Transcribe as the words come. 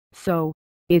So,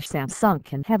 if Samsung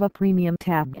can have a premium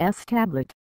Tab S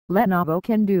tablet, Lenovo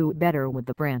can do better with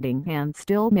the branding and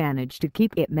still manage to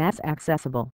keep it mass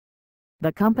accessible.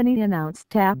 The company announced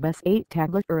Tab S8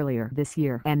 tablet earlier this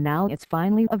year and now it's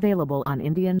finally available on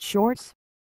Indian shores.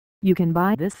 You can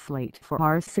buy this slate for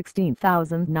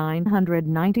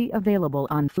Rs16,990 available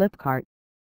on Flipkart.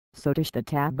 So does the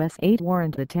Tab S8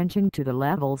 warrant attention to the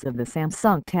levels of the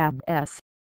Samsung Tab S?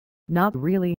 Not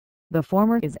really. The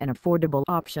former is an affordable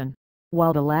option,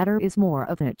 while the latter is more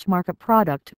of a niche market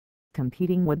product,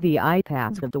 competing with the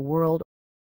iPads of the world.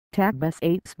 Tab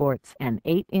S8 sports an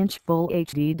 8-inch Full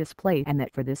HD display and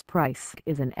that for this price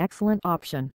is an excellent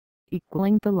option,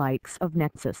 equaling the likes of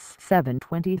Nexus 7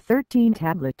 2013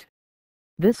 tablet.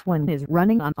 This one is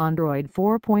running on Android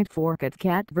 4.4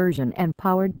 KitKat version and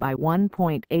powered by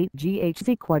 1.8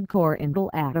 GHz quad-core Intel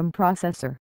Atom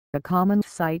processor, a common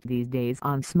sight these days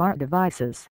on smart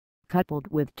devices, coupled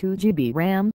with 2 GB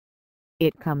RAM.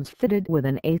 It comes fitted with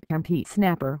an 8MP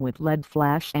snapper with LED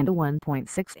flash and a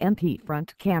 1.6MP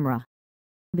front camera.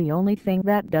 The only thing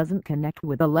that doesn't connect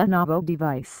with a Lenovo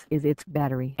device is its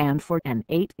battery, and for an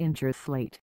 8-inch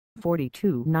slate,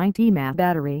 4290 mAh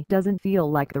battery doesn't feel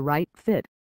like the right fit.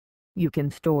 You can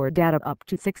store data up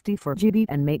to 64 GB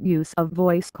and make use of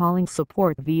voice calling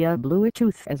support via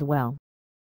Bluetooth as well.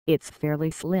 It's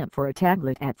fairly slim for a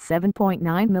tablet at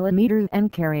 7.9mm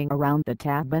and carrying around the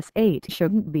Tab S8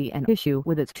 shouldn't be an issue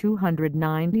with its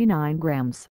 299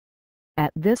 grams.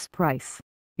 At this price,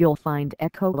 you'll find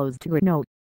Xolo's Tegra Note,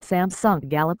 Samsung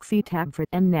Galaxy Tab 4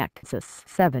 and Nexus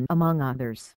 7 among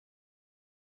others.